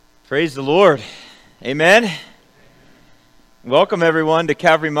Praise the Lord. Amen. Welcome everyone to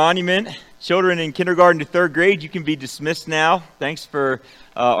Calvary Monument. Children in kindergarten to third grade, you can be dismissed now. Thanks for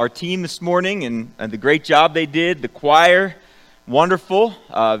our team this morning and the great job they did. The choir, wonderful.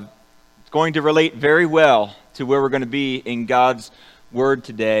 It's going to relate very well to where we're going to be in God's Word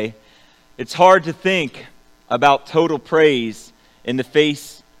today. It's hard to think about total praise in the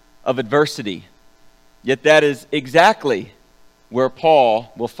face of adversity. Yet that is exactly where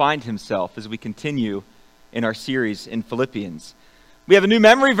Paul will find himself as we continue in our series in Philippians. We have a new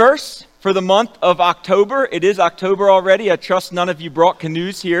memory verse for the month of October. It is October already. I trust none of you brought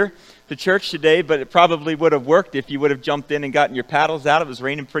canoes here to church today, but it probably would have worked if you would have jumped in and gotten your paddles out. It was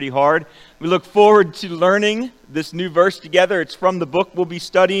raining pretty hard. We look forward to learning this new verse together. It's from the book we'll be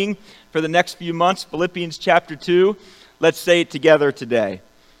studying for the next few months, Philippians chapter 2. Let's say it together today.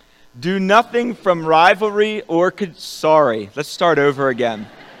 Do nothing from rivalry or sorry. Let's start over again.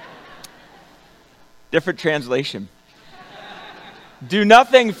 Different translation. Do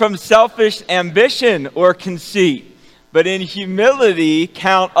nothing from selfish ambition or conceit, but in humility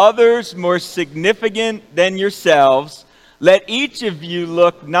count others more significant than yourselves. Let each of you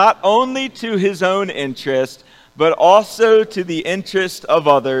look not only to his own interest, but also to the interest of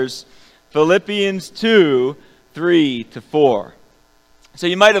others. Philippians 2, 3-4. So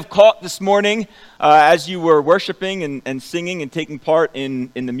you might have caught this morning as you were worshiping and singing and taking part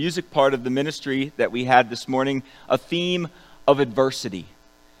in the music part of the ministry that we had this morning, a theme of adversity.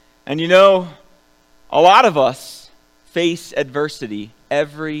 And you know, a lot of us face adversity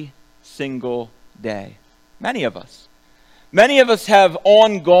every single day. Many of us. Many of us have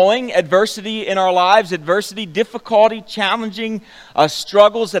ongoing adversity in our lives, difficulty, challenging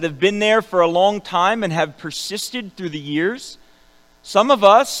struggles that have been there for a long time and have persisted through the years. Some of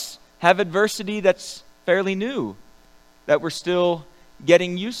us have adversity that's fairly new, that we're still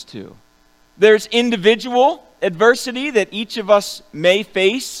getting used to. There's individual adversity that each of us may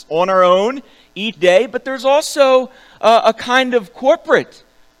face on our own each day, but there's also a kind of corporate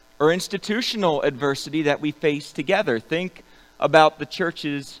or institutional adversity that we face together. Think about the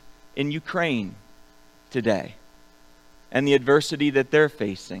churches in Ukraine today and the adversity that they're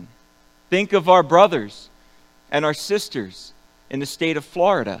facing. Think of our brothers and our sisters in the state of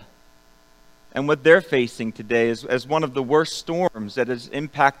Florida and what they're facing today as one of the worst storms that has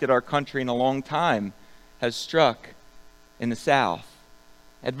impacted our country in a long time has struck in the South.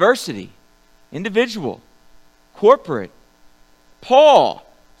 Adversity, individual, corporate. Paul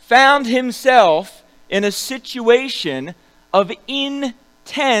found himself in a situation of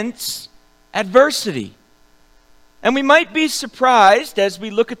intense adversity. And we might be surprised as we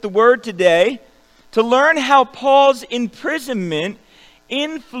look at the word today to learn how Paul's imprisonment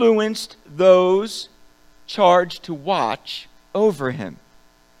influenced those charged to watch over him.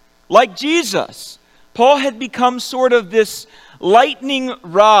 Like Jesus, Paul had become sort of this lightning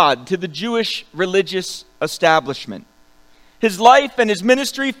rod to the Jewish religious establishment. His life and his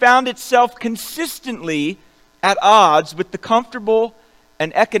ministry found itself consistently at odds with the comfortable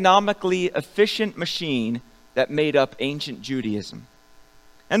and economically efficient machine that made up ancient Judaism.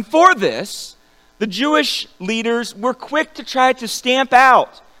 And for this, the Jewish leaders were quick to try to stamp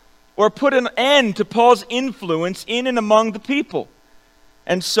out or put an end to Paul's influence in and among the people.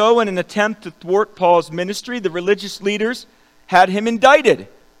 And so, in an attempt to thwart Paul's ministry, the religious leaders had him indicted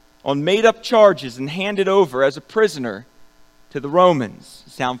on made-up charges and handed over as a prisoner to the Romans.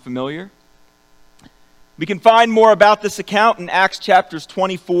 Sound familiar? We can find more about this account in Acts chapters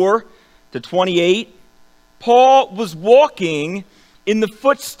 24-28. Paul was walking in the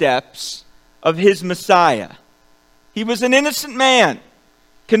footsteps of his Messiah. He was an innocent man,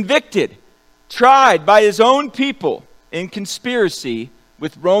 convicted, tried by his own people in conspiracy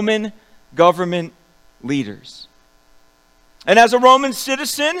with Roman government leaders. And as a Roman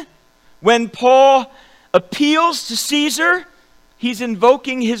citizen, when Paul appeals to Caesar, he's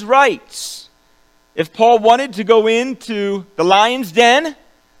invoking his rights. If Paul wanted to go into the lion's den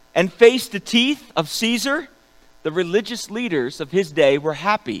and face the teeth of Caesar, the religious leaders of his day were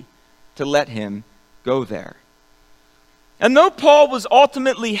happy to let him go there. And though Paul was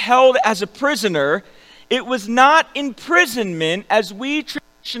ultimately held as a prisoner, it was not imprisonment as we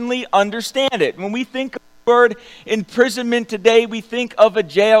traditionally understand it. When we think of the word imprisonment today, we think of a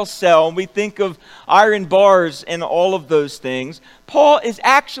jail cell, and we think of iron bars and all of those things. Paul is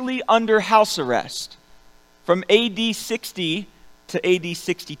actually under house arrest from AD 60 to AD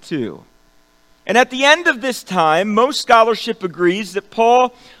 62. And at the end of this time, most scholarship agrees that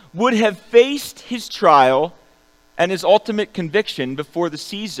Paul would have faced his trial and his ultimate conviction before the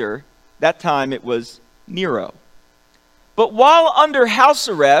Caesar. That time it was Nero. But while under house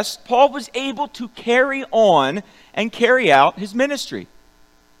arrest, Paul was able to carry on and carry out his ministry.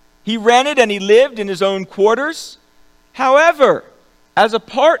 He rented and he lived in his own quarters. However, as a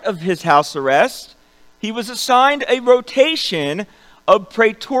part of his house arrest, he was assigned a rotation of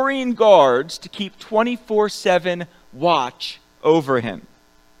Praetorian guards to keep 24/7 watch over him.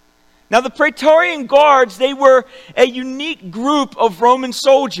 Now, the Praetorian guards, they were a unique group of Roman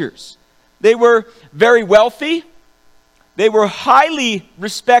soldiers. They were very wealthy, they were highly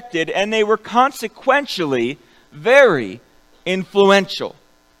respected, and they were consequentially very influential.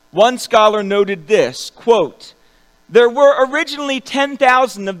 One scholar noted this, quote, "There were originally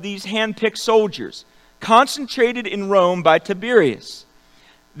 10,000 of these hand-picked soldiers, concentrated in Rome by Tiberius.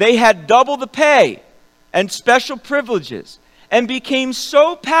 They had double the pay and special privileges, and became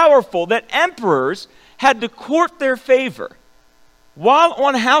so powerful that emperors had to court their favor. While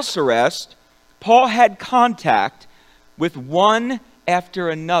on house arrest, Paul had contact with one after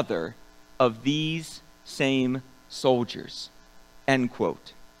another of these same soldiers." End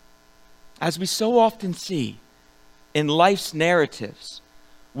quote. As we so often see in life's narratives,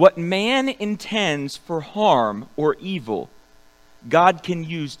 what man intends for harm or evil, God can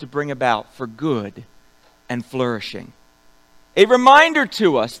use to bring about for good and flourishing. A reminder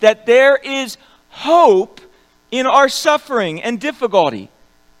to us that there is hope in our suffering and difficulty.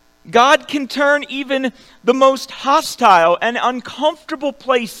 God can turn even the most hostile and uncomfortable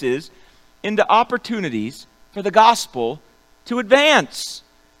places into opportunities for the gospel to advance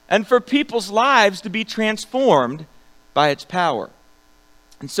and for people's lives to be transformed by its power.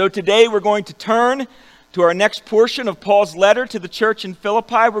 And so today we're going to turn to our next portion of Paul's letter to the church in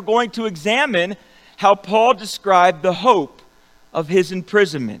Philippi. We're going to examine how Paul described the hope of his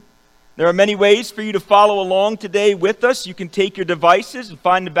imprisonment. There are many ways for you to follow along today with us. You can take your devices and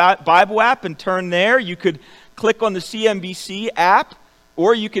find the Bible app and turn there. You could click on the CNBC app,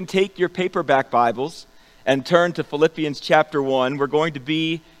 or you can take your paperback Bibles and turn to Philippians chapter 1. We're going to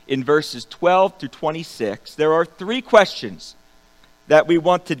be in verses 12 through 26. There are 3 questions that we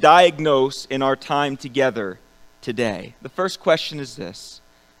want to diagnose in our time together today. The first question is this: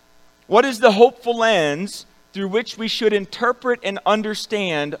 what is the hopeful lens through which we should interpret and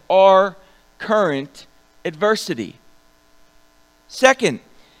understand our current adversity? Second,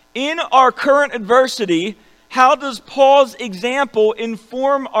 in our current adversity, how does Paul's example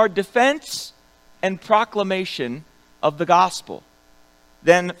inform our defense and proclamation of the gospel?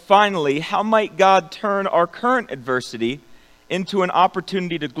 Then finally, how might God turn our current adversity into an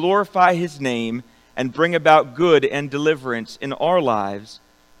opportunity to glorify his name and bring about good and deliverance in our lives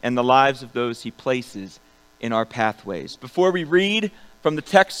and the lives of those he places in our pathways? Before we read from the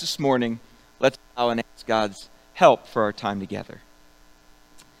text this morning, let's bow and ask God's help for our time together.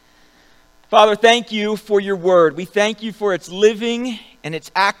 Father, thank you for your word. We thank you for its living and its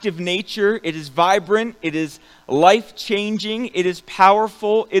active nature. It is vibrant, it is life-changing, it is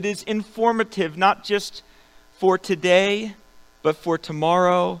powerful, it is informative, not just for today, but for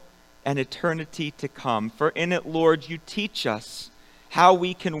tomorrow and eternity to come. For in it, Lord, you teach us how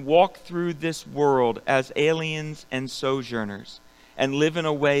we can walk through this world as aliens and sojourners and live in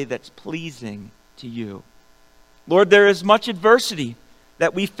a way that's pleasing to you. Lord, there is much adversity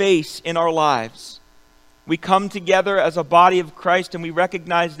that we face in our lives. We come together as a body of Christ and we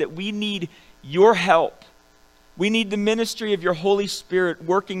recognize that we need your help. We need the ministry of your Holy Spirit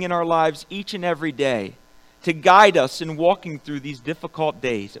working in our lives each and every day to guide us in walking through these difficult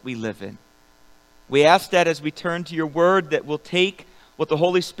days that we live in. We ask that as we turn to your word, that we'll take what the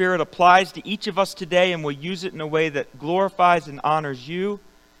Holy Spirit applies to each of us today and we'll use it in a way that glorifies and honors you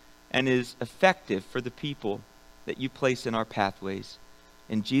and is effective for the people that you place in our pathways.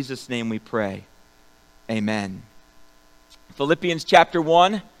 In Jesus' name we pray. Amen. Philippians chapter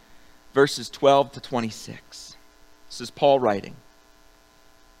 1, verses 12 to 26. This is Paul writing.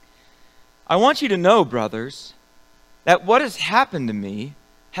 "I want you to know, brothers, that what has happened to me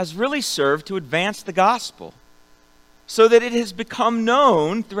has really served to advance the gospel, so that it has become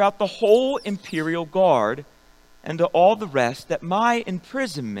known throughout the whole imperial guard and to all the rest that my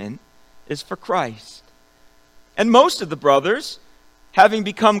imprisonment is for Christ. And most of the brothers, having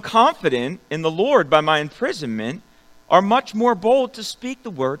become confident in the Lord by my imprisonment, are much more bold to speak the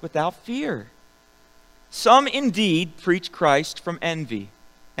word without fear. Some indeed preach Christ from envy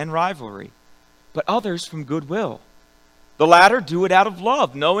and rivalry, but others from goodwill. The latter do it out of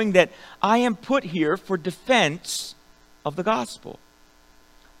love, knowing that I am put here for defense of the gospel.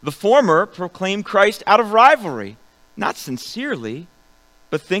 The former proclaim Christ out of rivalry, not sincerely,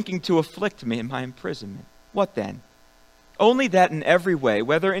 but thinking to afflict me in my imprisonment. What then? Only that in every way,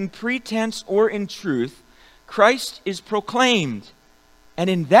 whether in pretense or in truth, Christ is proclaimed, and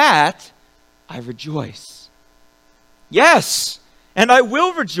in that I rejoice. Yes, and I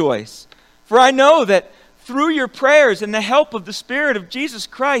will rejoice, for I know that through your prayers and the help of the Spirit of Jesus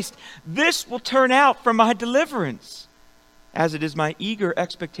Christ, this will turn out for my deliverance, as it is my eager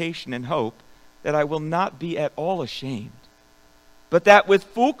expectation and hope that I will not be at all ashamed, but that with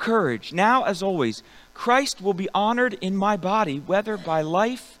full courage, now as always, Christ will be honored in my body, whether by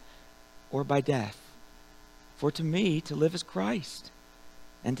life or by death. For to me, to live is Christ,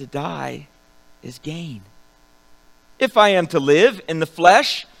 and to die is gain. If I am to live in the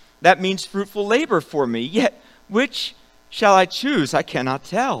flesh, that means fruitful labor for me. Yet which shall I choose? I cannot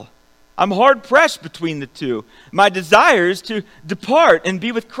tell. I'm hard pressed between the two. My desire is to depart and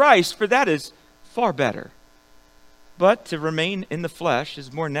be with Christ, for that is far better. But to remain in the flesh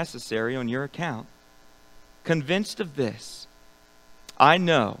is more necessary on your account. Convinced of this, I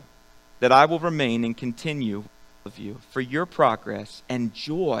know that I will remain and continue with you for your progress and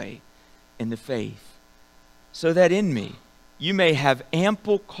joy in the faith, so that in me you may have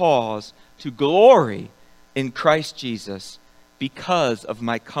ample cause to glory in Christ Jesus because of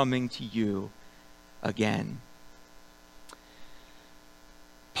my coming to you again.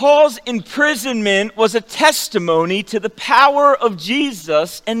 Paul's imprisonment was a testimony to the power of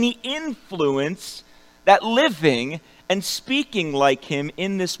Jesus and the influence that living and speaking like him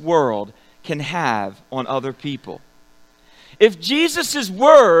in this world can have on other people. If Jesus'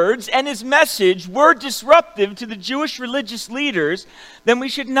 words and his message were disruptive to the Jewish religious leaders, then we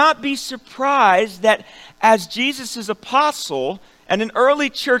should not be surprised that as Jesus' apostle and an early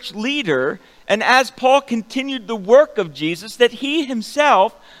church leader, and as Paul continued the work of Jesus, that he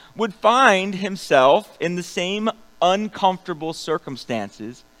himself would find himself in the same uncomfortable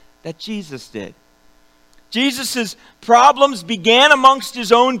circumstances that Jesus did. Jesus' problems began amongst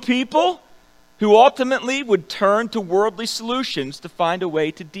his own people, who ultimately would turn to worldly solutions to find a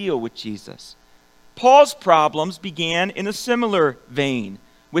way to deal with Jesus. Paul's problems began in a similar vein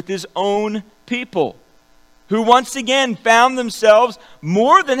with his own people, who once again found themselves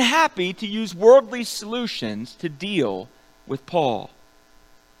more than happy to use worldly solutions to deal with Paul.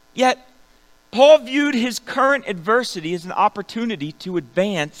 Yet, Paul viewed his current adversity as an opportunity to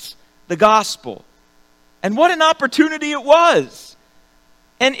advance the gospel. And what an opportunity it was!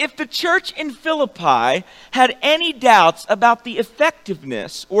 And if the church in Philippi had any doubts about the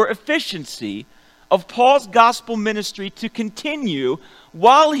effectiveness or efficiency of Paul's gospel ministry to continue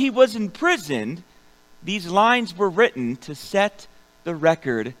while he was imprisoned, these lines were written to set the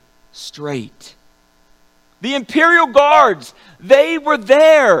record straight. The imperial guards, they were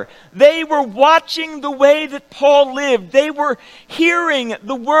there. They were watching the way that Paul lived. They were hearing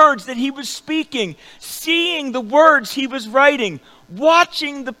the words that he was speaking, seeing the words he was writing,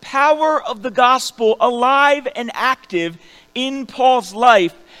 watching the power of the gospel alive and active in Paul's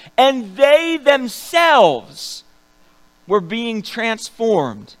life. And they themselves were being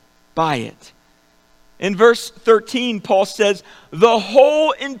transformed by it. In verse 13, Paul says, the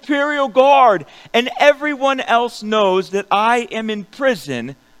whole imperial guard and everyone else knows that I am in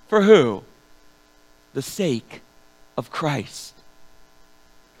prison for who? The sake of Christ.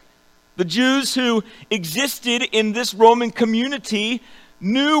 The Jews who existed in this Roman community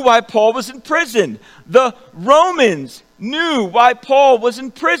knew why Paul was in prison. The Romans knew why Paul was in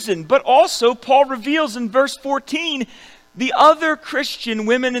prison. But also, Paul reveals in verse 14, the other Christian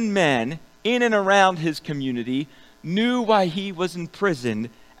women and men in and around his community knew why he was in prison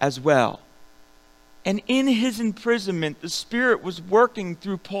as well. And in his imprisonment, the Spirit was working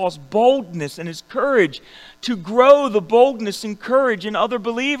through Paul's boldness and his courage to grow the boldness and courage in other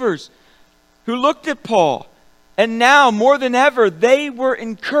believers who looked at Paul. And now, more than ever, they were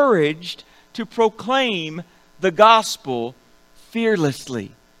encouraged to proclaim the gospel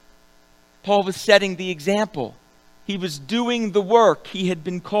fearlessly. Paul was setting the example. He was doing the work he had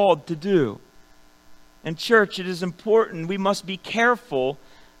been called to do. And church, it is important, we must be careful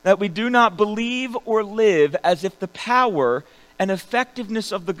that we do not believe or live as if the power and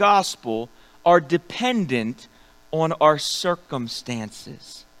effectiveness of the gospel are dependent on our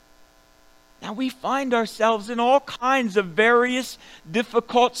circumstances. Now, we find ourselves in all kinds of various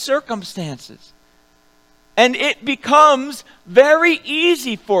difficult circumstances. And it becomes very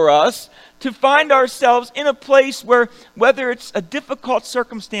easy for us to find ourselves in a place where, whether it's a difficult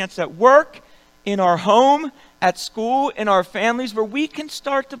circumstance at work, in our home, at school, in our families, where we can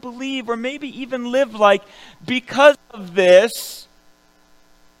start to believe or maybe even live like, because of this,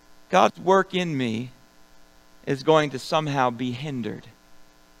 God's work in me is going to somehow be hindered.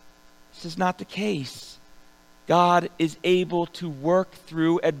 This is not the case. God is able to work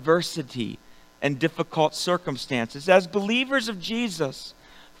through adversity and difficult circumstances. As believers of Jesus,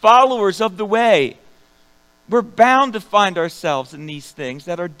 followers of the way, we're bound to find ourselves in these things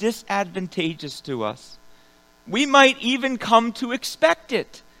that are disadvantageous to us. We might even come to expect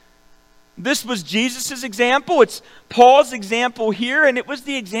it. This was Jesus' example. It's Paul's example here, and it was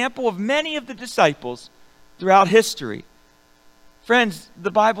the example of many of the disciples throughout history. Friends,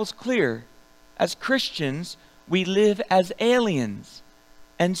 the Bible's clear. As Christians, we live as aliens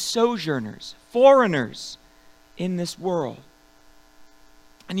and sojourners, foreigners in this world.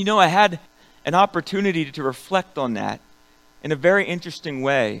 And you know, I had an opportunity to reflect on that in a very interesting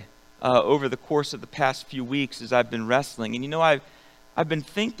way over the course of the past few weeks as I've been wrestling. And you know, I've been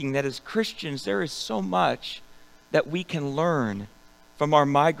thinking that as Christians, there is so much that we can learn from our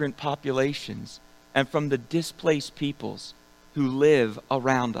migrant populations and from the displaced peoples who live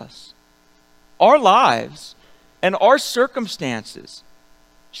around us. Our lives and our circumstances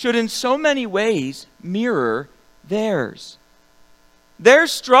should in so many ways mirror theirs. Their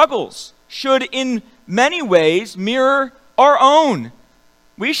struggles should in many ways mirror our own.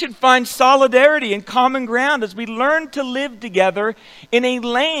 We should find solidarity and common ground as we learn to live together in a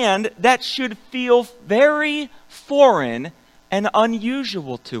land that should feel very foreign and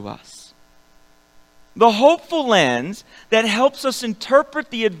unusual to us. The hopeful lens that helps us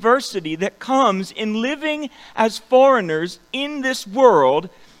interpret the adversity that comes in living as foreigners in this world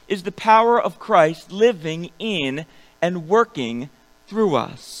is the power of Christ living in and working through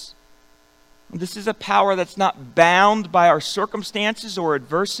us. This is a power that's not bound by our circumstances or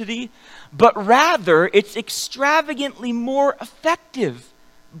adversity, but rather it's extravagantly more effective,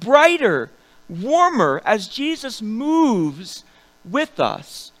 brighter, warmer as Jesus moves with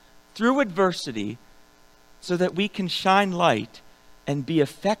us through adversity so that we can shine light and be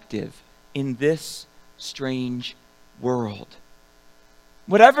effective in this strange world.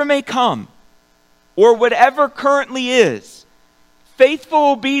 Whatever may come, or whatever currently is,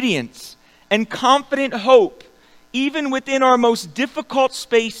 faithful obedience and confident hope, even within our most difficult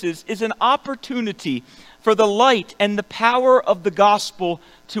spaces, is an opportunity for the light and the power of the gospel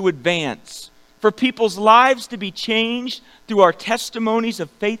to advance, for people's lives to be changed through our testimonies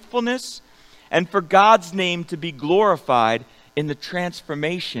of faithfulness, and for God's name to be glorified in the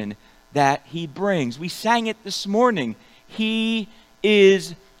transformation that He brings. We sang it this morning. He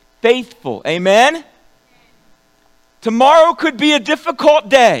is faithful. Amen? Tomorrow could be a difficult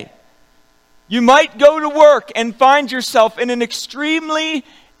day. You might go to work and find yourself in an extremely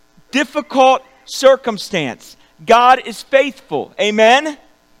difficult circumstance. God is faithful. Amen?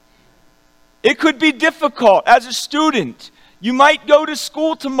 It could be difficult as a student. You might go to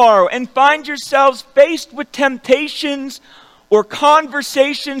school tomorrow and find yourselves faced with temptations or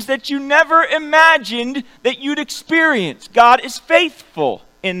conversations that you never imagined that you'd experience. God is faithful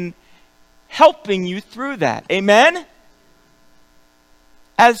in helping you through that. Amen?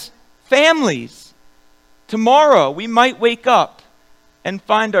 As families, tomorrow we might wake up and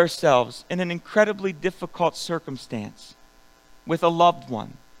find ourselves in an incredibly difficult circumstance with a loved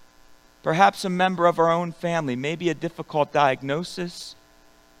one. Perhaps a member of our own family, maybe a difficult diagnosis,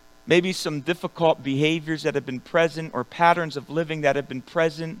 maybe some difficult behaviors that have been present or patterns of living that have been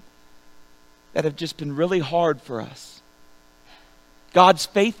present that have just been really hard for us. God's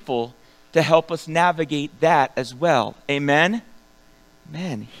faithful to help us navigate that as well. Amen?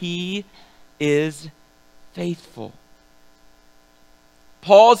 Amen. He is faithful.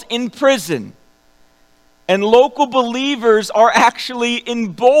 Paul's in prison, and local believers are actually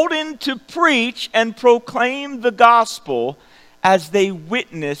emboldened to preach and proclaim the gospel as they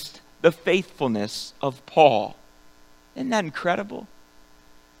witnessed the faithfulness of Paul. Isn't that incredible?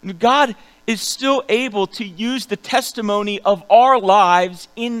 God is still able to use the testimony of our lives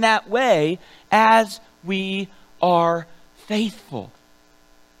in that way as we are faithful.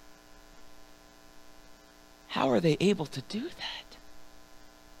 How are they able to do that?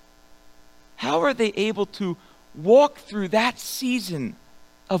 How are they able to walk through that season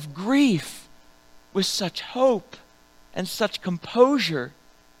of grief with such hope and such composure?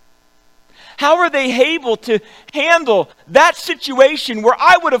 How are they able to handle that situation where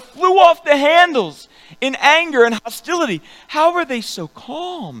I would have flew off the handles in anger and hostility? How are they so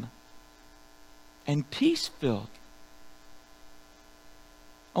calm and peace-filled?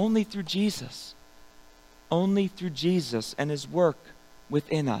 Only through Jesus. Only through Jesus and His work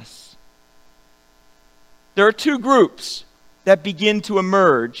within us. There are two groups that begin to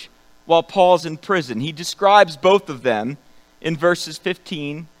emerge while Paul's in prison. He describes both of them in verses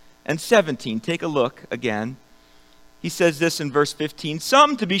 15 and 17. Take a look again. He says this in verse 15.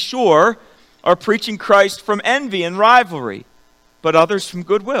 Some, to be sure, are preaching Christ from envy and rivalry, but others from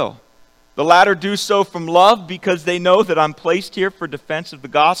goodwill. The latter do so from love because they know that I'm placed here for defense of the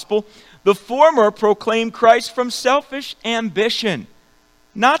gospel. The former proclaim Christ from selfish ambition,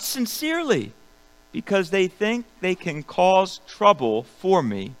 not sincerely, because they think they can cause trouble for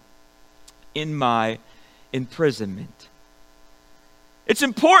me in my imprisonment. It's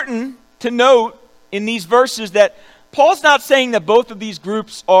important to note in these verses that Paul's not saying that both of these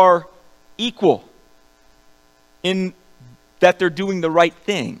groups are equal in that they're doing the right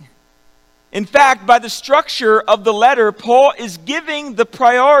thing. In fact, by the structure of the letter, Paul is giving the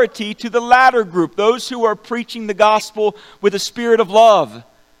priority to the latter group, those who are preaching the gospel with a spirit of love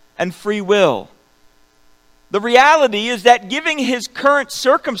and free will. The reality is that given his current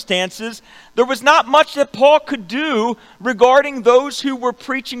circumstances, there was not much that Paul could do regarding those who were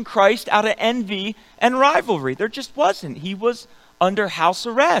preaching Christ out of envy and rivalry. There just wasn't. He was under house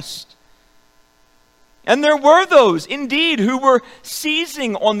arrest. And there were those, indeed, who were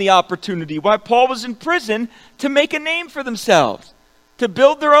seizing on the opportunity while Paul was in prison to make a name for themselves, to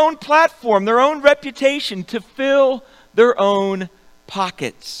build their own platform, their own reputation, to fill their own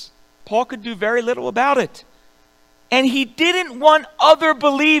pockets. Paul could do very little about it. And he didn't want other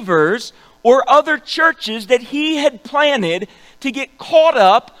believers or other churches that he had planted to get caught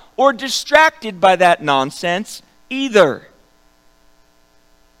up or distracted by that nonsense either.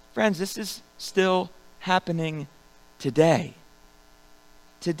 Friends, this is still happening today.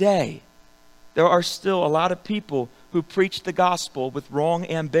 Today, there are still a lot of people who preach the gospel with wrong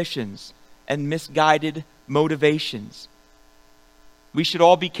ambitions and misguided motivations. We should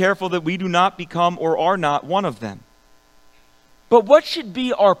all be careful that we do not become or are not one of them. But what should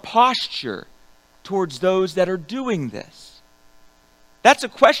be our posture towards those that are doing this? That's a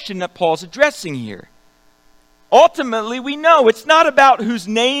question that Paul's addressing here. Ultimately, we know it's not about whose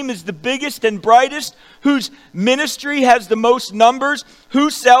name is the biggest and brightest, whose ministry has the most numbers, who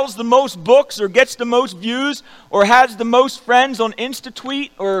sells the most books or gets the most views or has the most friends on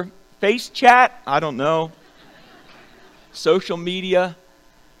InstaTweet or Face Chat. I don't know. Social media,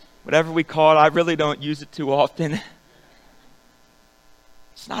 whatever we call it. I really don't use it too often.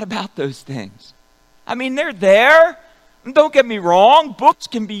 It's not about those things. I mean, they're there. Don't get me wrong, books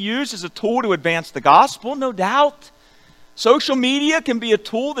can be used as a tool to advance the gospel, no doubt. Social media can be a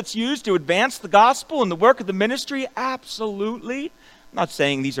tool that's used to advance the gospel and the work of the ministry, absolutely. I'm not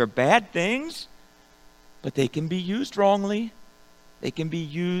saying these are bad things, but they can be used wrongly. They can be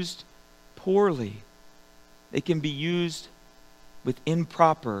used poorly. They can be used with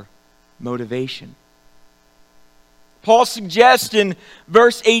improper motivation. Paul suggests in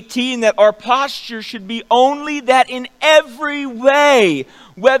verse 18 that our posture should be only that in every way,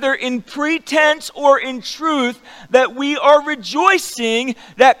 whether in pretense or in truth, that we are rejoicing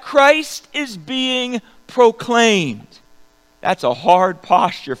that Christ is being proclaimed. That's a hard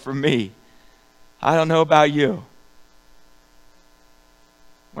posture for me. I don't know about you.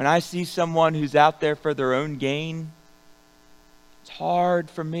 When I see someone who's out there for their own gain, it's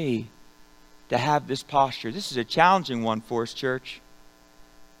hard for me to have this posture. This is a challenging one for us, church.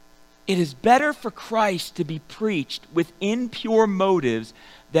 It is better for Christ to be preached with impure motives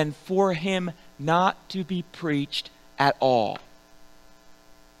than for him not to be preached at all.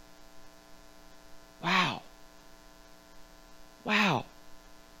 Wow. Wow.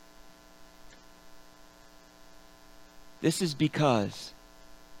 This is because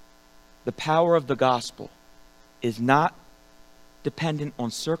the power of the gospel is not dependent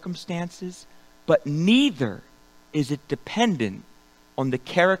on circumstances, but neither is it dependent on the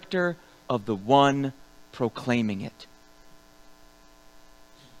character of the one proclaiming it.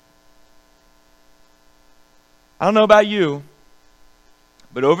 I don't know about you,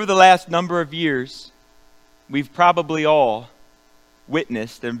 but over the last number of years, we've probably all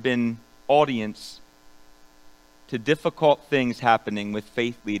witnessed and been audience to difficult things happening with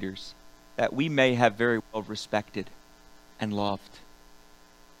faith leaders that we may have very well respected and loved.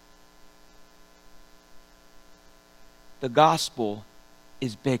 The gospel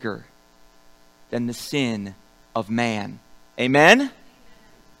is bigger than the sin of man. Amen?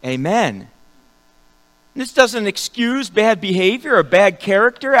 Amen. This doesn't excuse bad behavior or bad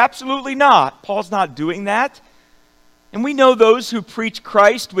character. Absolutely not. Paul's not doing that. And we know those who preach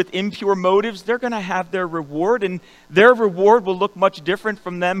Christ with impure motives, they're going to have their reward, and their reward will look much different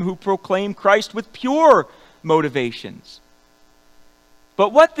from them who proclaim Christ with pure motivations.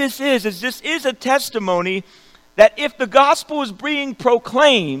 But what this is this is a testimony that if the gospel is being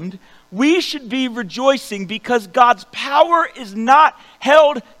proclaimed, we should be rejoicing because God's power is not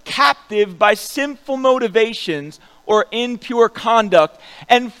held captive by sinful motivations or impure conduct.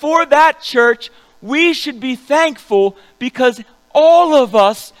 And for that, church, we should be thankful because all of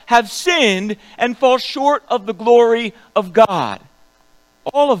us have sinned and fall short of the glory of God.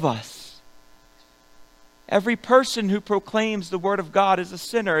 All of us. Every person who proclaims the word of God is a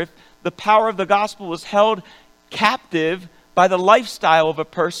sinner. If the power of the gospel was held captive by the lifestyle of a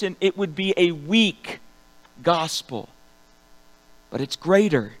person, it would be a weak gospel. But it's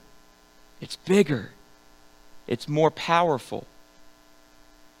greater. It's bigger. It's more powerful.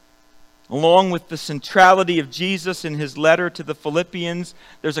 Along with the centrality of Jesus in his letter to the Philippians,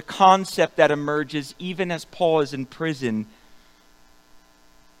 there's a concept that emerges even as Paul is in prison.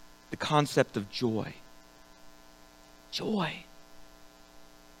 The concept of joy. Joy.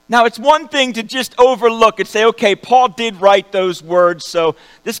 Now, it's one thing to just overlook and say, okay, Paul did write those words, so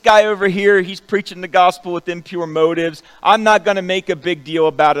this guy over here, he's preaching the gospel with impure motives. I'm not going to make a big deal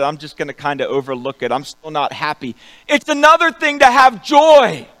about it. I'm just going to kind of overlook it. I'm still not happy. It's another thing to have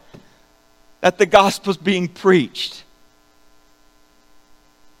joy that the gospel's being preached.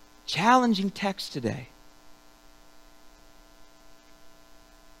 Challenging text today.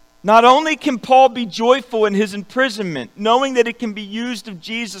 Not only can Paul be joyful in his imprisonment, knowing that it can be used of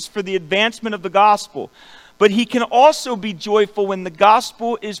Jesus for the advancement of the gospel, but he can also be joyful when the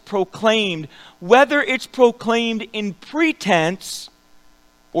gospel is proclaimed, whether it's proclaimed in pretense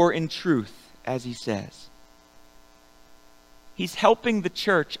or in truth, as he says. He's helping the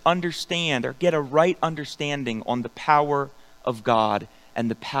church understand or get a right understanding on the power of God and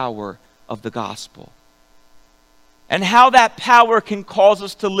the power of the gospel. And how that power can cause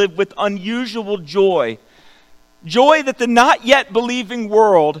us to live with unusual joy. Joy that the not yet believing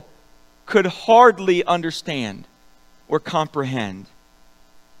world could hardly understand or comprehend.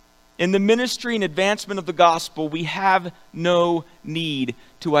 In the ministry and advancement of the gospel, we have no need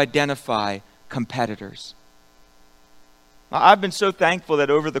to identify competitors. I've been so thankful that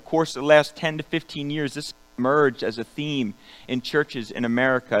over the course of the last 10 to 15 years, this emerged as a theme in churches in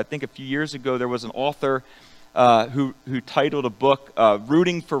America. I think a few years ago there was an author who titled a book,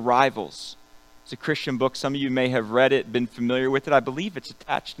 Rooting for Rivals. It's a Christian book. Some of you may have read it, been familiar with it. I believe it's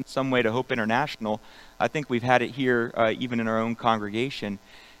attached in some way to Hope International. I think we've had it here even in our own congregation.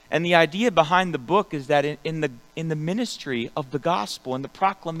 And the idea behind the book is that in the ministry of the gospel and the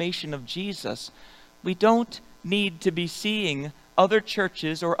proclamation of Jesus, we don't need to be seeing other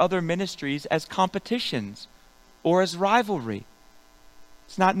churches or other ministries as competitions or as rivalry.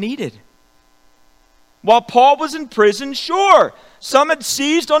 It's not needed. While Paul was in prison, sure, some had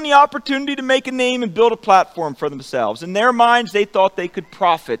seized on the opportunity to make a name and build a platform for themselves. In their minds, they thought they could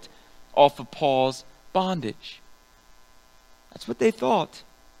profit off of Paul's bondage. That's what they thought.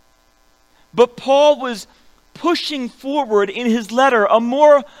 But Paul was pushing forward in his letter a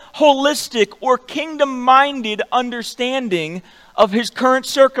more holistic or kingdom-minded understanding of his current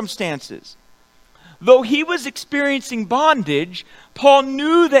circumstances. Though he was experiencing bondage, Paul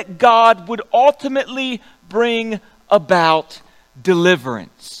knew that God would ultimately bring about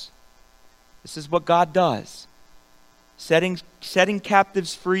deliverance. This is what God does. Setting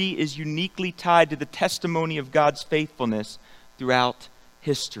captives free is uniquely tied to the testimony of God's faithfulness throughout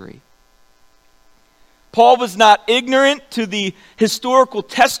history. Paul was not ignorant to the historical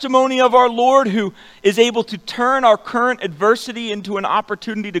testimony of our Lord, who is able to turn our current adversity into an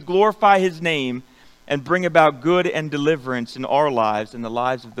opportunity to glorify his name and bring about good and deliverance in our lives and the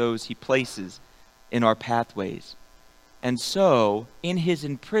lives of those he places in our pathways. And so, in his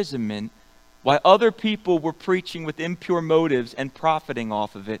imprisonment, while other people were preaching with impure motives and profiting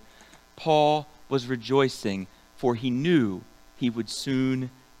off of it, Paul was rejoicing, for he knew he would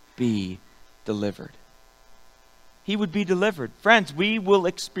soon be delivered. He would be delivered. Friends, we will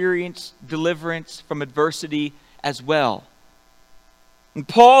experience deliverance from adversity as well. And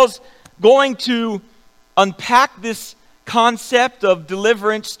Paul's going to unpack this concept of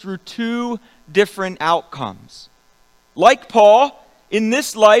deliverance through two different outcomes. Like Paul, in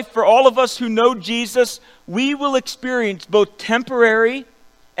this life, for all of us who know Jesus, we will experience both temporary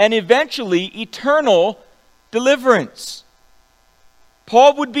and eventually eternal deliverance.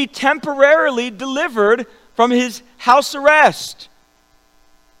 Paul would be temporarily delivered from his house arrest.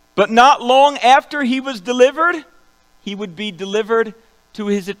 But not long after he was delivered, he would be delivered to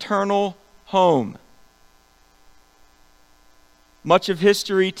his eternal home. Much of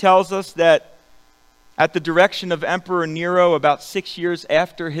history tells us that at the direction of Emperor Nero, about 6 years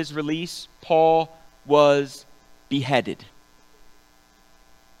after his release, Paul was beheaded.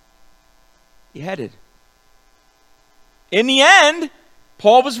 Beheaded. In the end,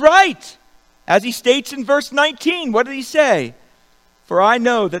 Paul was right. As he states in verse 19, what did he say? For I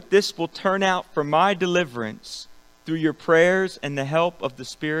know that this will turn out for my deliverance through your prayers and the help of the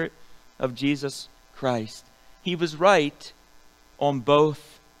Spirit of Jesus Christ. He was right on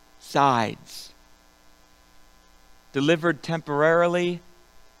both sides. Delivered temporarily,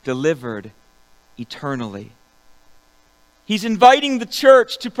 delivered eternally. He's inviting the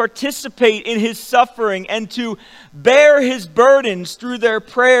church to participate in his suffering and to bear his burdens through their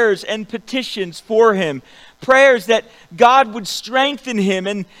prayers and petitions for him. Prayers that God would strengthen him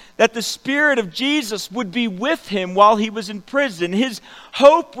and that the Spirit of Jesus would be with him while he was in prison. His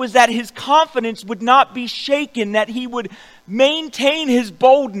hope was that his confidence would not be shaken, that he would maintain his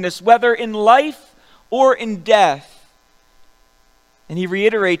boldness, whether in life or in death. And he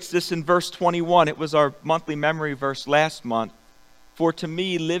reiterates this in verse 21. It was our monthly memory verse last month. For to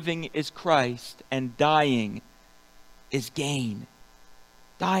me, living is Christ, and dying is gain.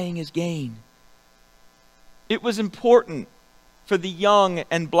 Dying is gain. It was important for the young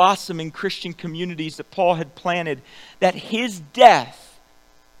and blossoming Christian communities that Paul had planted that his death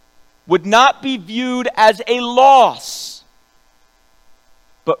would not be viewed as a loss,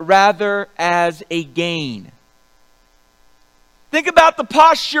 but rather as a gain. Think about the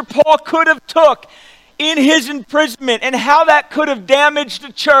posture Paul could have took in his imprisonment and how that could have damaged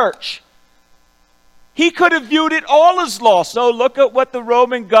the church. He could have viewed it all as loss. Oh, look at what the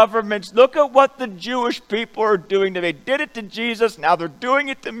Roman governments, look at what the Jewish people are doing. They did it to Jesus, now they're doing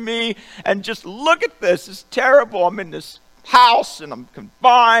it to me. And just look at this, it's terrible. I'm in this house and I'm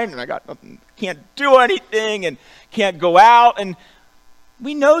confined and I got nothing, can't do anything and can't go out. And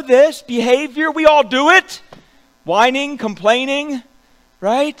we know this behavior, we all do it. Whining, complaining,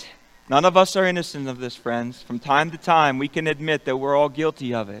 right? None of us are innocent of this, friends. From time to time, we can admit that we're all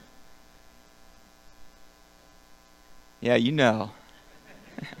guilty of it. Yeah, you know.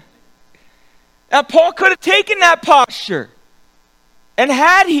 Now, Paul could have taken that posture. And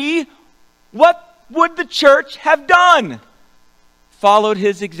had he, what would the church have done? Followed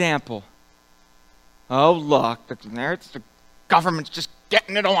his example. Oh, look, there's the government's just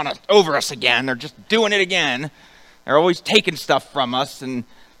getting it on us, over us again. They're just doing it again. They're always taking stuff from us. And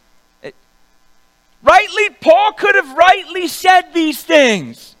Paul could have rightly said these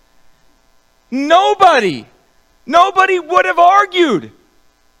things. Nobody would have argued.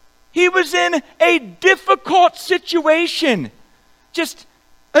 He was in a difficult situation. Just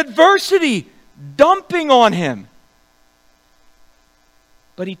adversity dumping on him.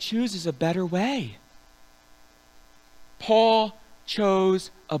 But he chooses a better way. Paul chose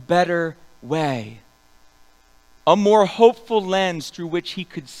a better way. A more hopeful lens through which he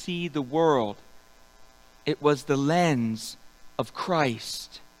could see the world. It was the lens of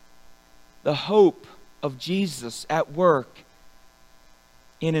Christ. The hope of Jesus at work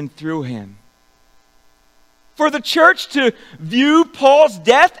in and through him. For the church to view Paul's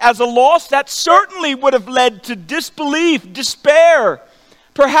death as a loss, that certainly would have led to disbelief, despair,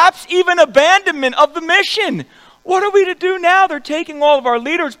 perhaps even abandonment of the mission. What are we to do now? They're taking all of our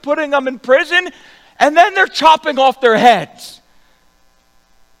leaders, putting them in prison, and then they're chopping off their heads.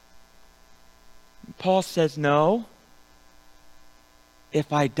 Paul says, no.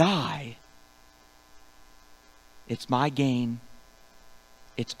 If I die, it's my gain.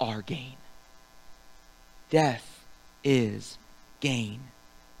 It's our gain. Death is gain.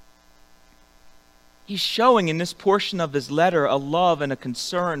 He's showing in this portion of his letter a love and a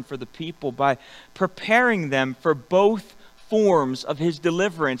concern for the people by preparing them for both forms of his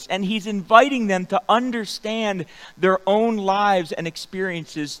deliverance. And he's inviting them to understand their own lives and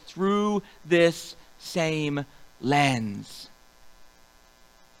experiences through this same lens.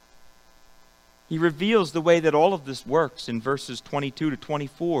 He reveals the way that all of this works in verses 22 to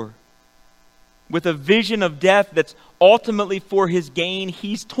 24. With a vision of death that's ultimately for his gain,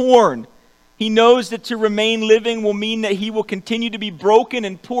 he's torn. He knows that to remain living will mean that he will continue to be broken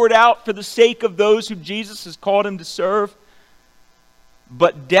and poured out for the sake of those who Jesus has called him to serve.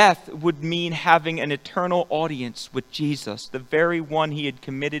 But death would mean having an eternal audience with Jesus, the very one he had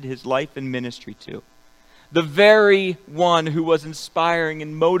committed his life and ministry to. The very one who was inspiring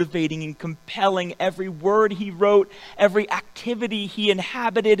and motivating and compelling every word he wrote, every activity he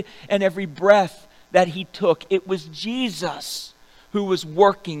inhabited, and every breath that he took. It was Jesus who was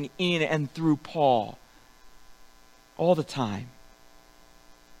working in and through Paul all the time.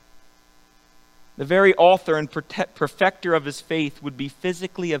 The very author and perfecter of his faith would be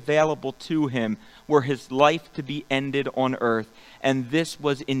physically available to him were his life to be ended on earth. And this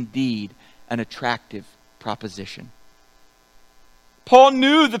was indeed an attractive proposition. Paul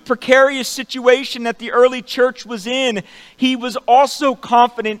knew the precarious situation that the early church was in. He was also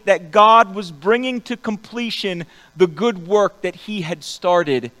confident that God was bringing to completion the good work that he had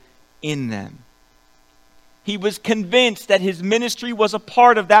started in them. He was convinced that his ministry was a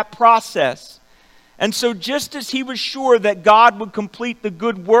part of that process. And so just as he was sure that God would complete the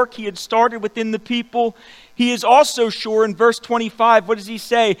good work he had started within the people, he is also sure in verse 25, what does he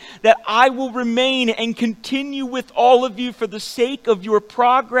say? That I will remain and continue with all of you for the sake of your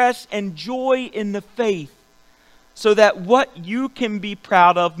progress and joy in the faith, so that what you can be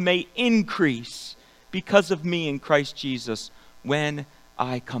proud of may increase because of me in Christ Jesus when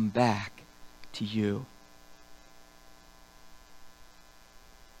I come back to you.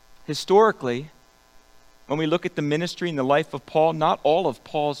 Historically, when we look at the ministry and the life of Paul, not all of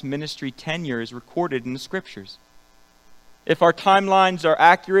Paul's ministry tenure is recorded in the Scriptures. If our timelines are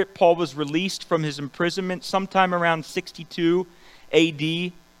accurate, Paul was released from his imprisonment sometime around 62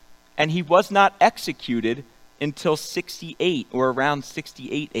 AD, and he was not executed until 68 or around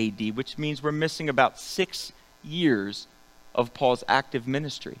 68 AD, which means we're missing about 6 years of Paul's active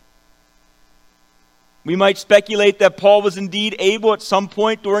ministry. We might speculate that Paul was indeed able at some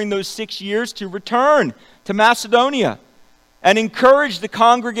point during those 6 years to return to Macedonia and encourage the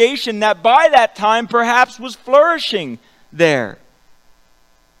congregation that by that time perhaps was flourishing there.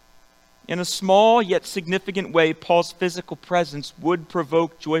 In a small yet significant way, Paul's physical presence would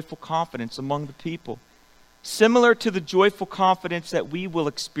provoke joyful confidence among the people, similar to the joyful confidence that we will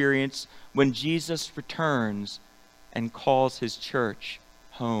experience when Jesus returns and calls his church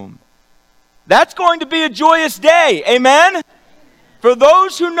home. That's going to be a joyous day, amen? For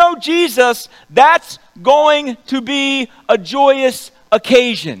those who know Jesus, that's going to be a joyous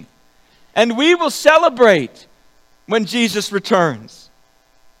occasion. And we will celebrate when Jesus returns.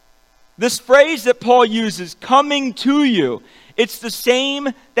 This phrase that Paul uses, coming to you, it's the same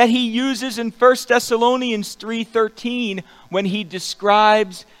that he uses in 1 Thessalonians 3:13 when he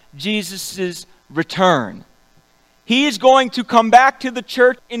describes Jesus' return. He is going to come back to the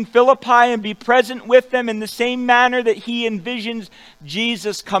church in Philippi and be present with them in the same manner that he envisions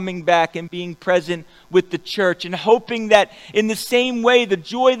Jesus coming back and being present with the church, and hoping that in the same way the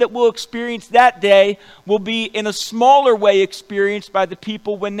joy that we'll experience that day will be in a smaller way experienced by the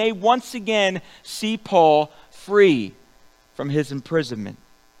people when they once again see Paul free from his imprisonment,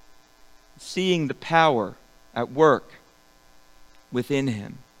 seeing the power at work within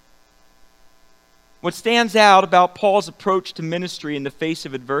him. What stands out about Paul's approach to ministry in the face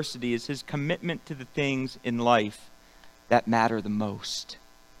of adversity is his commitment to the things in life that matter the most.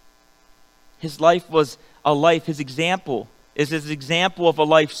 His life was a life, his example is his example of a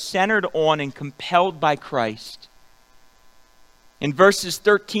life centered on and compelled by Christ. In verses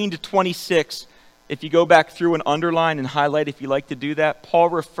 13 to 26, if you go back through and underline and highlight, if you like to do that, Paul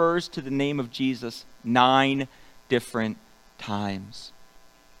refers to the name of Jesus 9 different times.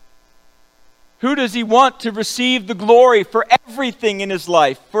 Who does he want to receive the glory for everything in his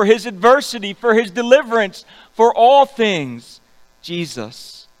life, for his adversity, for his deliverance, for all things?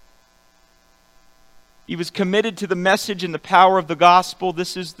 Jesus. He was committed to the message and the power of the gospel.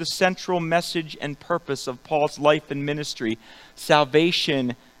 This is the central message and purpose of Paul's life and ministry.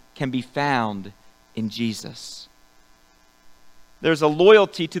 Salvation can be found in Jesus. There's a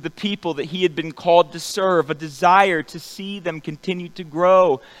loyalty to the people that he had been called to serve, a desire to see them continue to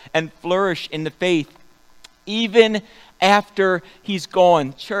grow and flourish in the faith, even after he's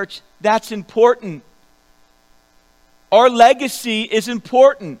gone. Church, that's important. Our legacy is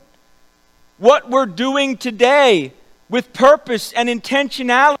important. What we're doing today with purpose and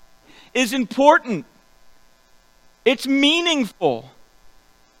intentionality is important. It's meaningful.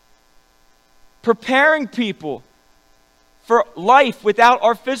 Preparing people for life without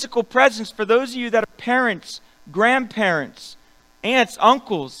our physical presence, for those of you that are parents, grandparents, aunts,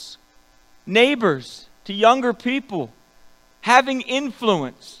 uncles, neighbors to younger people, having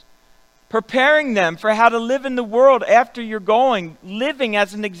influence, preparing them for how to live in the world after you're going, living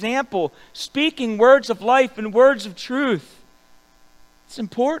as an example, speaking words of life and words of truth. It's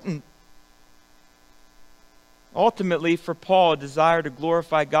important. Ultimately, for Paul, a desire to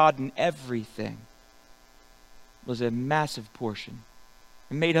glorify God in everything was a massive portion.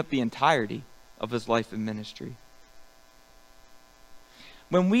 It made up the entirety of his life and ministry.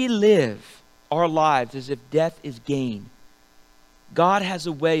 When we live our lives as if death is gain, God has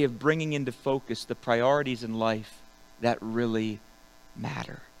a way of bringing into focus the priorities in life that really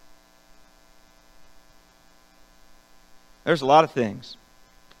matter. There's a lot of things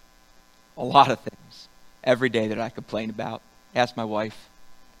every day that I complain about. Ask my wife.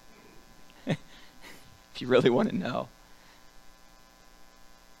 If you really want to know.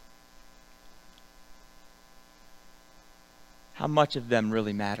 How much of them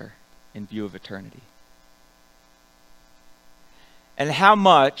really matter in view of eternity? And how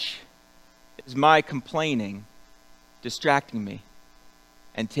much is my complaining distracting me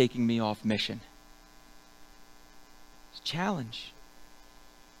and taking me off mission? It's a challenge.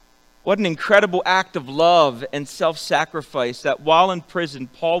 What an incredible act of love and self-sacrifice that while in prison,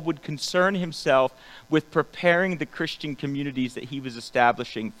 Paul would concern himself with preparing the Christian communities that he was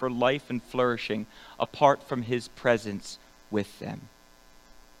establishing for life and flourishing apart from his presence with them.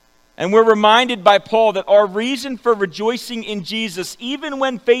 And we're reminded by Paul that our reason for rejoicing in Jesus, even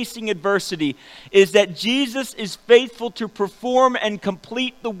when facing adversity, is that Jesus is faithful to perform and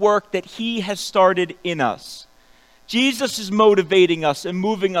complete the work that he has started in us. Jesus is motivating us and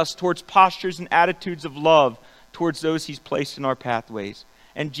moving us towards postures and attitudes of love towards those he's placed in our pathways.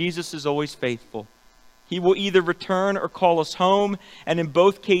 And Jesus is always faithful. He will either return or call us home, and in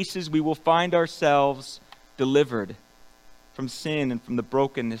both cases we will find ourselves delivered from sin and from the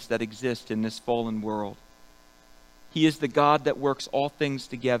brokenness that exists in this fallen world. He is the God that works all things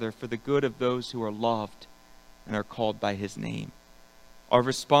together for the good of those who are loved and are called by his name. Our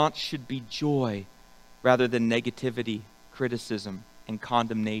response should be joy rather than negativity, criticism, and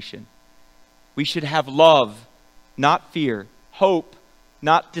condemnation. We should have love, not fear, hope,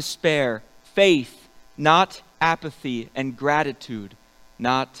 not despair, faith, not apathy, and gratitude,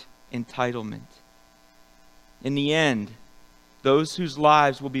 not entitlement. In the end, those whose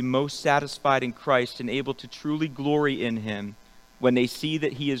lives will be most satisfied in Christ and able to truly glory in him when they see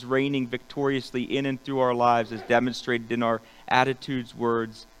that he is reigning victoriously in and through our lives as demonstrated in our attitudes,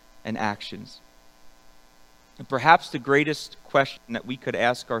 words, and actions. And perhaps the greatest question that we could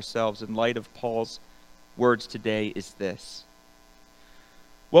ask ourselves in light of Paul's words today is this: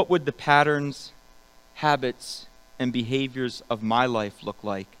 what would the patterns, habits, and behaviors of my life look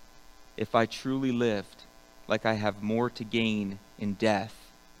like if I truly lived like I have more to gain in death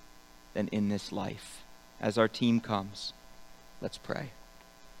than in this life? As our team comes, let's pray.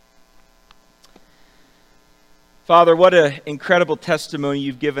 Father, what an incredible testimony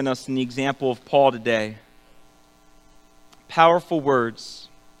you've given us in the example of Paul today. Powerful words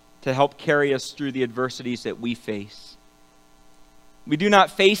to help carry us through the adversities that we face. We do not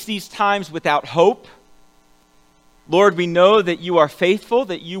face these times without hope. Lord, we know that you are faithful,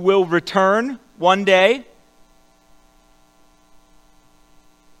 that you will return one day.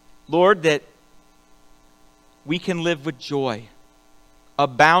 Lord, that we can live with joy,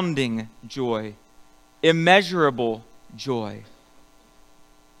 abounding joy, immeasurable joy.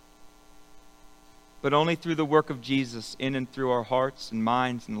 But only through the work of Jesus in and through our hearts and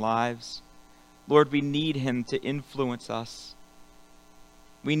minds and lives. Lord, we need him to influence us.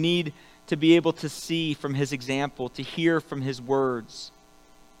 We need to be able to see from his example, to hear from his words.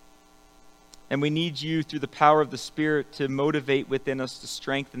 And we need you through the power of the Spirit to motivate within us the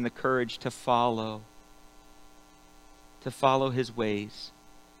strength and the courage to follow his ways,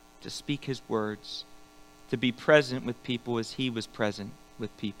 to speak his words, to be present with people as he was present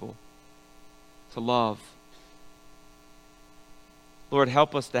with people, to love. Lord,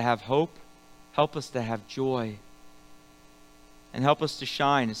 help us to have hope, help us to have joy, and help us to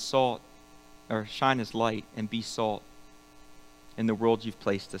shine as salt, or shine as light and be salt in the world you've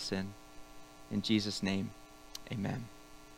placed us in. In Jesus' name, amen.